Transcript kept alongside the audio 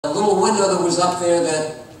a little window that was up there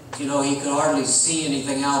that, you know, he could hardly see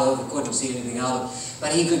anything out of, couldn't see anything out of,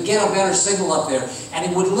 but he could get a better signal up there. And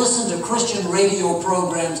he would listen to Christian radio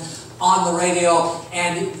programs on the radio,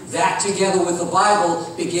 and that together with the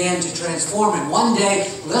Bible began to transform him. One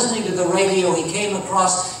day, listening to the radio, he came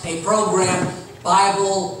across a program,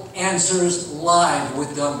 Bible Answers Live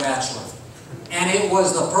with Doug Batchelor. And it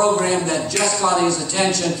was the program that just got his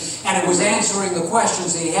attention, and it was answering the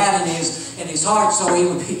questions he had in his heart. So he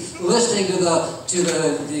would be listening to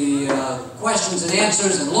the questions and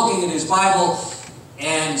answers and looking at his Bible,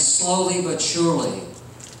 and slowly but surely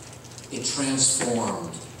it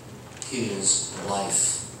transformed his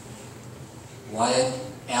life. Wyatt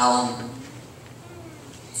Allen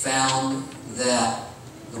found that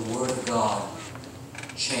the Word of God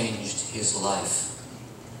changed his life.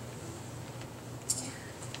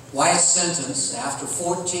 Wyatt's sentence, after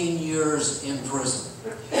 14 years in prison,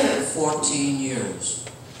 14 years,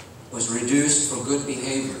 was reduced for good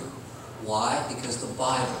behavior. Why? Because the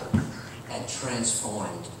Bible had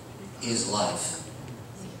transformed his life.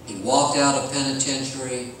 He walked out of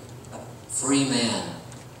penitentiary a free man.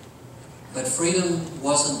 But freedom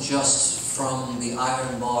wasn't just from the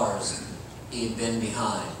iron bars he had been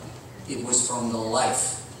behind. It was from the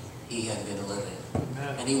life he had been living.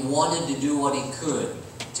 And he wanted to do what he could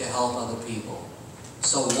to help other people.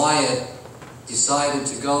 So Wyatt decided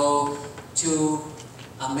to go to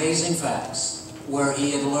Amazing Facts, where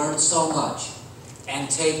he had learned so much, and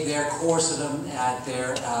take their course at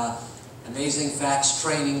their Amazing Facts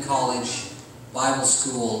Training College Bible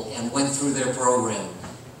School, and went through their program.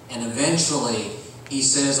 And eventually, he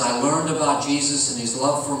says, I learned about Jesus and His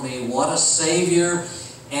love for me. What a Savior.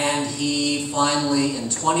 And he finally, in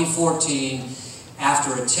 2014,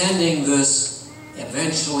 after attending this,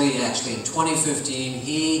 eventually, actually in 2015,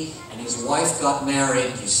 he and his wife got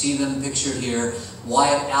married. You see them pictured here.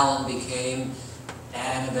 Wyatt Allen became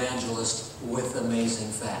an evangelist with Amazing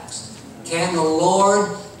Facts. Can the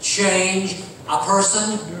Lord change a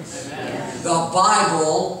person? Amen. The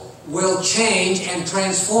Bible will change and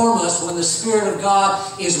transform us when the Spirit of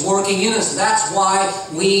God is working in us. That's why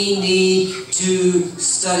we need to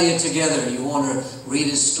study it together. You want to read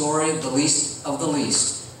his story? The least of the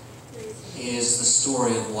least is the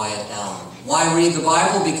story of Wyatt Allen. Why read the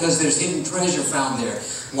Bible? Because there's hidden treasure found there.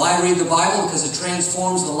 Why read the Bible? Because it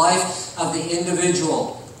transforms the life of the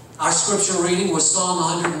individual. Our scripture reading was Psalm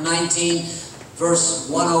 119, verse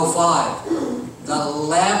 105. The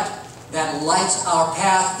lamp that lights our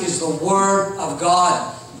path is the Word of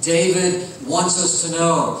God. David wants us to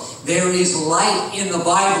know there is light in the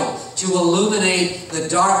Bible to illuminate the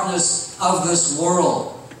darkness of this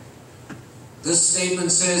world. This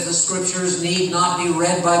statement says the Scriptures need not be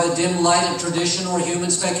read by the dim light of tradition or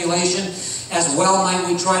human speculation. As well might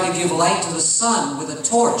we try to give light to the sun with a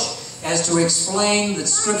torch as to explain the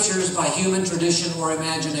Scriptures by human tradition or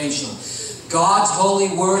imagination. God's holy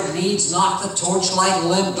Word needs not the torchlight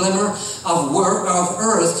glimmer of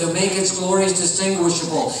earth to make its glories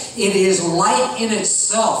distinguishable. It is light in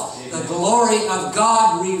itself, the glory of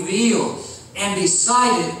God revealed. And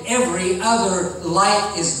beside it, every other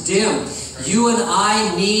light is dim. You and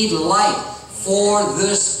I need light for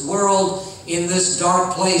this world in this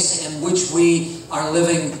dark place in which we are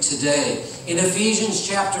living today. In Ephesians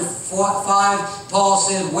chapter 5, Paul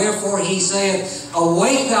said, Wherefore he saith,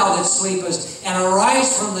 Awake thou that sleepest, and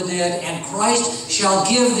arise from the dead, and Christ shall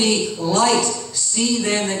give thee light. See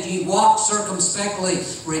then that ye walk circumspectly,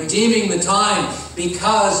 redeeming the time,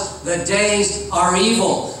 because the days are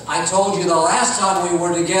evil. I told you the last time we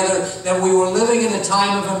were together that we were living in a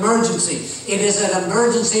time of emergency. It is an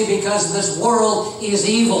emergency because this world is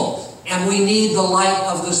evil, and we need the light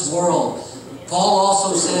of this world. Paul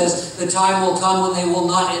also says the time will come when they will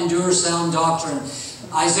not endure sound doctrine.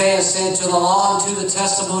 Isaiah said, To the law and to the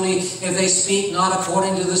testimony, if they speak not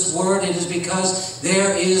according to this word, it is because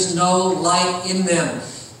there is no light in them.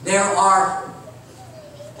 There are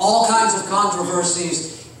all kinds of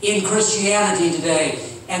controversies in Christianity today,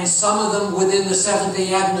 and some of them within the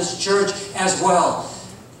Seventh-day Adventist Church as well.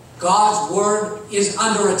 God's Word is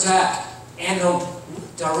under attack, and the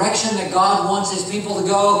direction that God wants His people to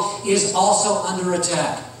go is also under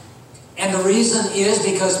attack. And the reason is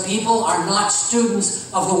because people are not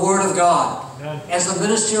students of the Word of God. As the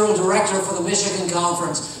ministerial director for the Michigan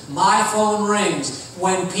Conference, my phone rings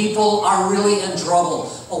when people are really in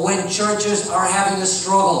trouble, or when churches are having a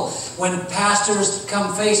struggle, when pastors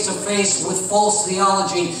come face to face with false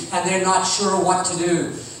theology and they're not sure what to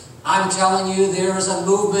do. I'm telling you, there is a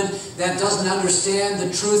movement that doesn't understand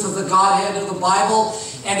the truth of the Godhead of the Bible,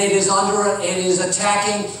 and it is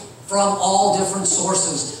attacking from all different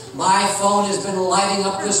sources. My phone has been lighting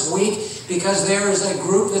up this week because there is a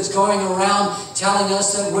group that's going around telling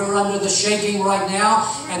us that we're under the shaking right now,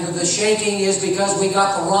 and that the shaking is because we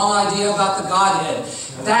got the wrong idea about the Godhead.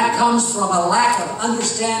 That comes from a lack of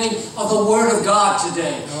understanding of the Word of God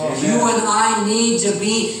today. You and I need to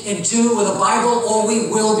be in tune with the Bible, or we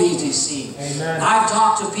will be deceived. Amen. I've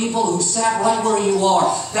talked to people who sat right where you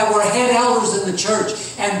are, that were head elders in the church,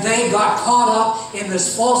 and they got caught up in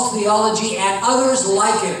this false theology, and others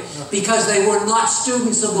like it, because they were not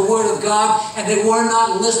students of the Word of God, and they were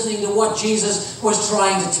not listening to what Jesus was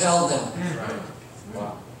trying to tell them.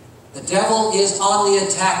 The devil is on the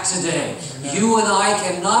attack today. You and I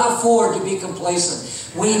cannot afford to be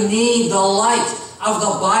complacent. We need the light of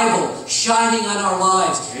the Bible shining on our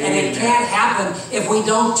lives. And it can't happen if we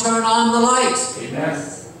don't turn on the light. Amen.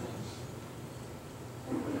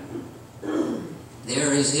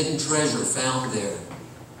 There is hidden treasure found there.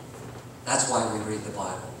 That's why we read the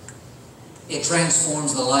Bible. It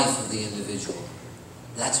transforms the life of the individual.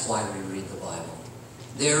 That's why we read the Bible.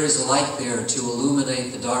 There is light there to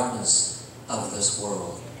illuminate the darkness of this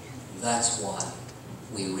world. That's why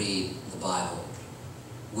we read the Bible.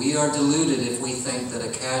 We are deluded if we think that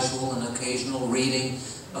a casual and occasional reading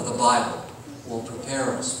of the Bible will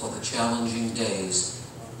prepare us for the challenging days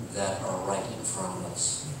that are right in front of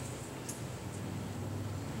us.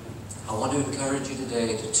 I want to encourage you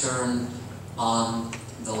today to turn on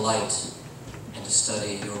the light and to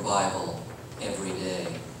study your Bible every day.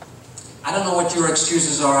 I don't know what your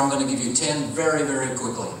excuses are. I'm going to give you 10 very, very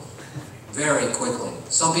quickly. Very quickly.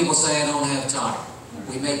 Some people say I don't have time.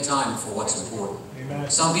 We make time for what's important.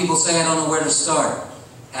 Amen. Some people say I don't know where to start.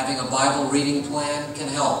 Having a Bible reading plan can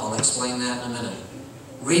help. I'll explain that in a minute.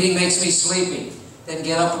 Reading makes me sleepy. Then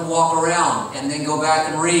get up and walk around, and then go back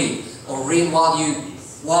and read. Or read while you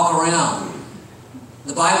walk around.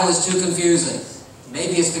 The Bible is too confusing.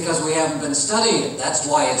 Maybe it's because we haven't been studying it. That's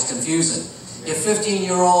why it's confusing. If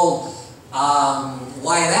 15-year-old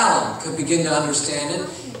Wyatt Allen could begin to understand it,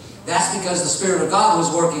 that's because the Spirit of God was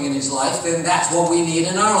working in his life. Then that's what we need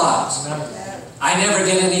in our lives. I never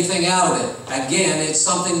get anything out of it. Again, it's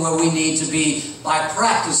something where we need to be, by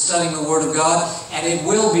practice, studying the Word of God, and it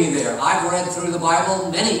will be there. I've read through the Bible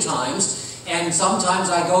many times, and sometimes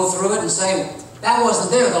I go through it and say, that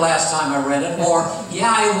wasn't there the last time I read it, or,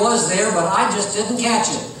 yeah, it was there, but I just didn't catch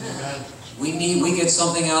it. We get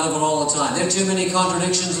something out of it all the time. There are too many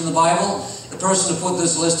contradictions in the Bible. The person who put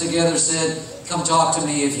this list together said, come talk to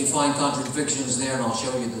me if you find contradictions there, and I'll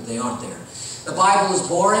show you that they aren't there. The Bible is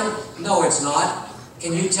boring? No, it's not.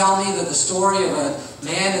 Can you tell me that the story of a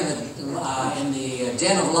man in the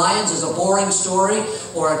den of lions is a boring story?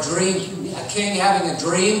 Or a king having a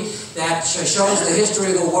dream that shows the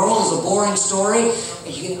history of the world is a boring story?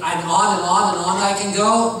 And on and on and on I can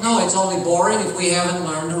go? No, it's only boring if we haven't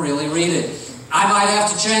learned to really read it. I might have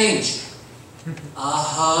to change.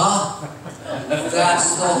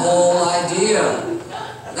 That's the whole idea.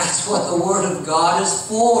 That's what the Word of God is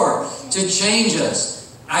for, to change us.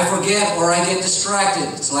 I forget or I get distracted.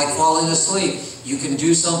 It's like falling asleep. You can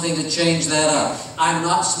do something to change that up. I'm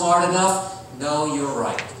not smart enough. No, you're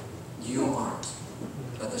right. You aren't.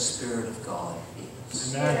 But the Spirit of God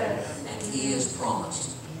is. Amen. And He has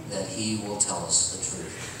promised that He will tell us the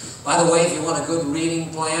truth. By the way, if you want a good reading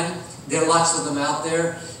plan, there are lots of them out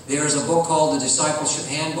there. There's a book called the Discipleship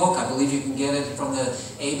Handbook. I believe you can get it from the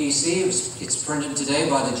ABC. It's printed today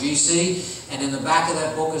by the GC. And in the back of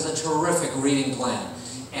that book is a terrific reading plan.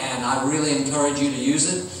 And I really encourage you to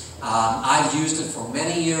use it. I've used it for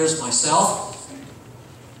many years myself.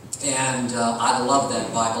 And I love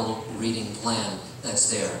that Bible reading plan that's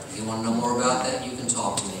there. If you want to know more about that, you can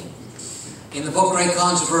talk to me. In the book Great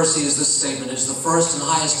Controversy is this statement: it's the first and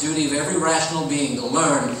highest duty of every rational being to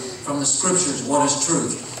learn from the Scriptures what is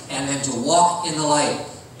truth, and then to walk in the light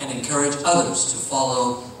and encourage others to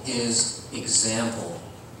follow His example.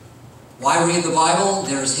 Why read the Bible?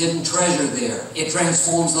 There is hidden treasure there. It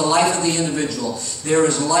transforms the life of the individual. There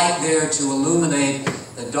is light there to illuminate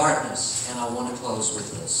the darkness. And I want to close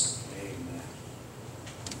with this.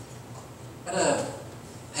 I had a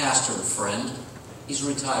pastor friend. He's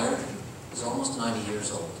retired. He's almost 90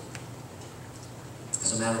 years old.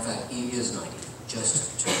 As a matter of fact, he is 90.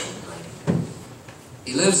 Just turned 90.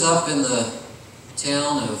 He lives up in the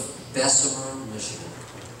town of Bessemer, Michigan.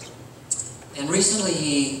 And recently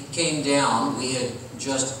he came down. We had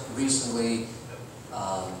just recently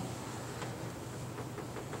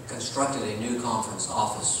constructed a new conference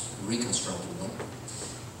office, reconstructed them.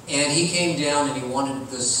 And he came down and he wanted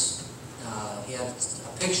this, he had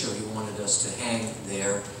a picture he wanted us to hang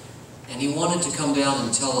there. And he wanted to come down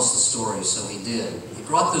and tell us the story, so he did. He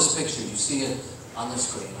brought this picture. You see it on the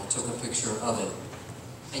screen. I took a picture of it.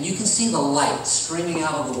 And you can see the light streaming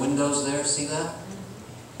out of the windows there. See that?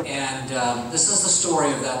 And this is the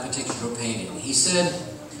story of that particular painting. He said,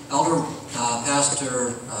 Elder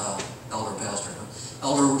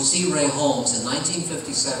C. Ray Holmes in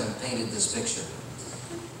 1957 painted this picture.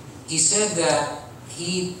 He said that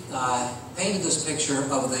he painted this picture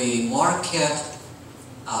of the Marquette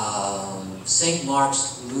St.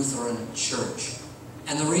 Mark's Lutheran Church.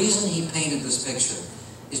 And the reason he painted this picture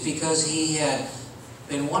is because he had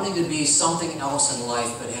been wanting to be something else in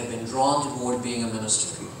life, but had been drawn toward being a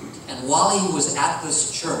minister. And while he was at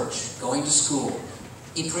this church, going to school,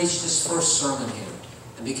 he preached his first sermon here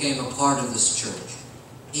and became a part of this church.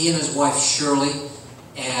 He and his wife Shirley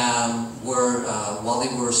were, while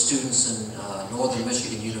they were students in Northern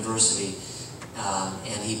Michigan University,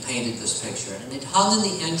 and he painted this picture. And it hung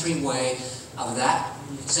in the entryway of that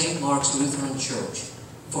St. Mark's Lutheran Church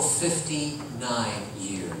for 59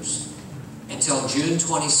 years, until June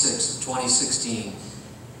 26, 2016,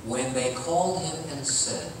 when they called him and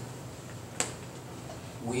said,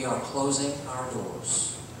 "We are closing our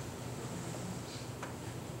doors.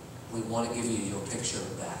 We want to give you your picture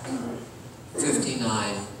back."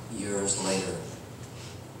 59 years later.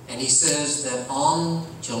 And he says that on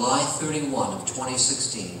July 31 of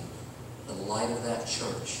 2016, the light of that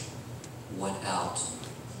church went out.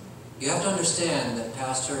 You have to understand that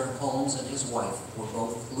Pastor Holmes and his wife were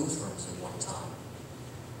both Lutherans at one time.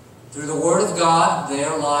 Through the Word of God,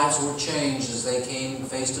 their lives were changed as they came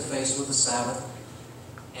face to face with the Sabbath,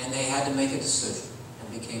 and they had to make a decision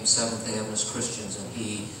and became Seventh-day Adventist Christians, and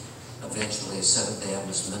he eventually a Seventh-day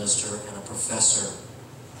Adventist minister and a professor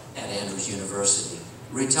at Andrews University.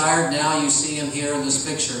 Retired now, you see him here in this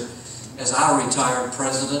picture as our retired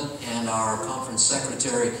president, and our conference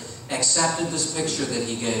secretary accepted this picture that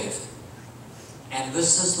he gave. And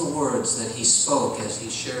this is the words that he spoke as he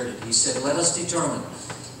shared it. He said, "Let us determine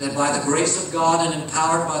that by the grace of God and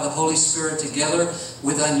empowered by the Holy Spirit, together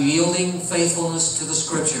with unyielding faithfulness to the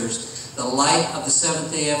Scriptures, the light of the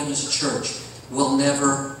Seventh-day Adventist Church will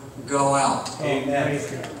never go out." Amen.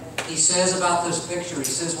 He says about this picture, he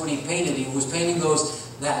says when he painted, he was painting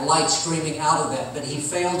that light streaming out of that, but he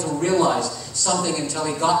failed to realize something until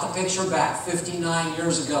he got the picture back 59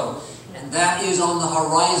 years ago. And that is on the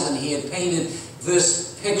horizon. He had painted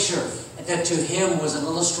this picture that to him was an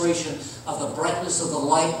illustration of the brightness of the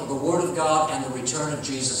light of the Word of God and the return of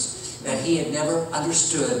Jesus that he had never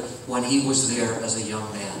understood when he was there as a young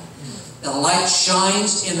man. The light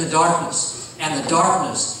shines in the darkness, and the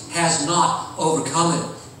darkness has not overcome it.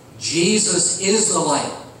 Jesus is the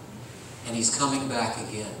light, and He's coming back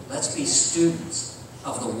again. Let's be students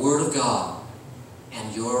of the Word of God,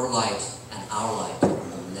 and your light and our light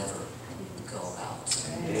will never go out.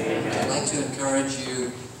 Amen. I'd like to encourage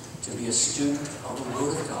you to be a student of the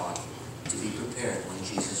Word of God, to be prepared when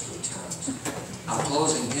Jesus returns. Our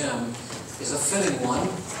closing hymn is a fitting one,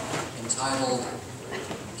 entitled,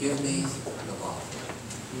 "Give Me the Bottle."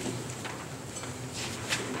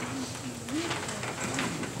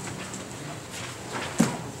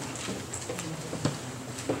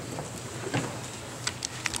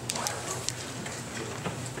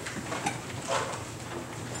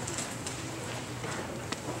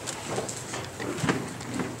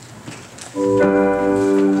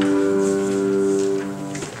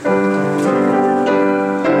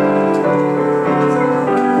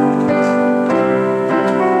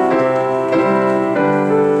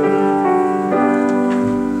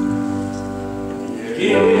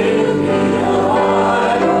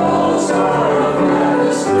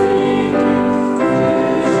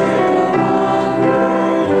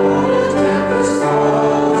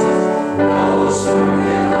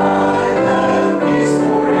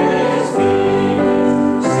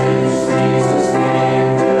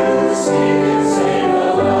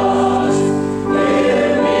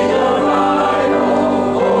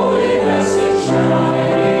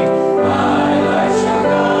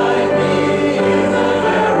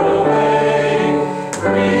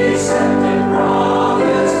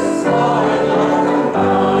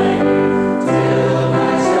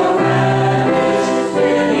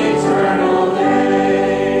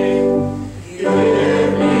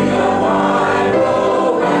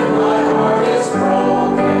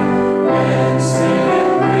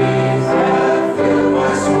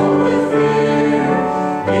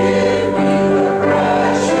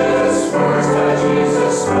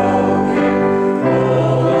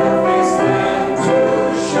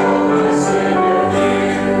 Show my sin.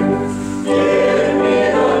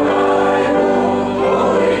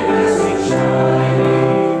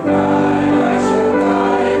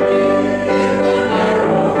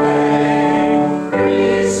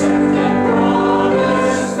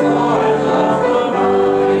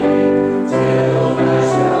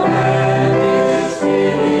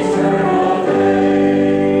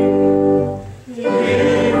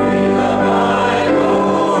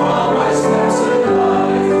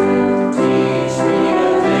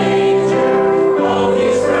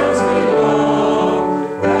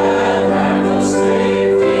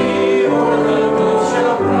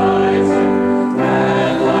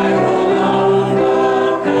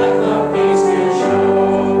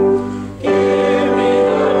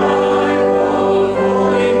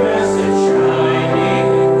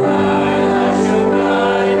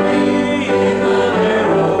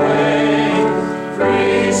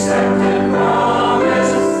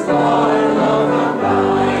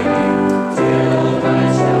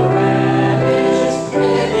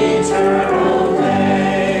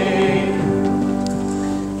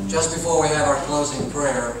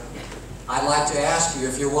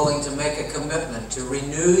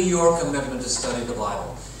 your commitment to study the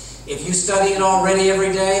Bible. If you study it already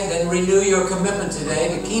every day, then renew your commitment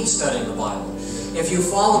today to keep studying the Bible. If you've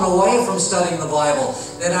fallen away from studying the Bible,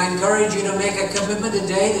 then I encourage you to make a commitment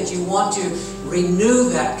today that you want to renew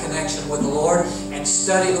that connection with the Lord and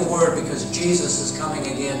study the Word, because Jesus is coming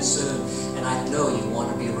again soon, and I know you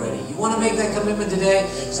want to be ready. You want to make that commitment today?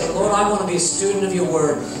 Say, Lord, I want to be a student of your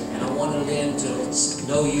Word, and I want to begin to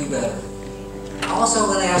know you better. I'm also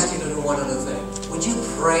going to ask you to do one other thing. Would you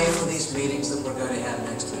pray for these meetings that we're going to have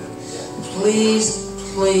next week?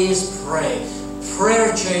 Please, please pray.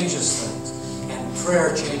 Prayer changes things, and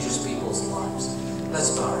prayer changes people's lives.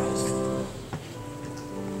 Let's bow our heads.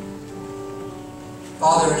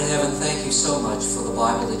 Father in heaven, thank you so much for the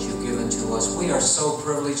Bible that you've given to us. We are so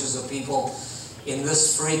privileged as a people in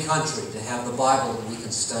this free country to have the Bible that we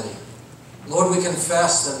can study. Lord, we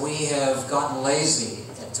confess that we have gotten lazy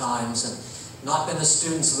at times and not been the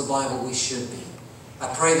students of the Bible we should be.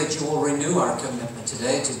 I pray that you will renew our commitment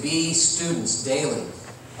today to be students daily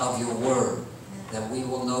of your Word, that we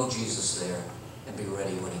will know Jesus there and be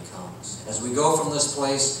ready when he comes. As we go from this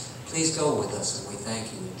place, please go with us, and we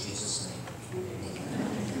thank you in Jesus' name. Amen.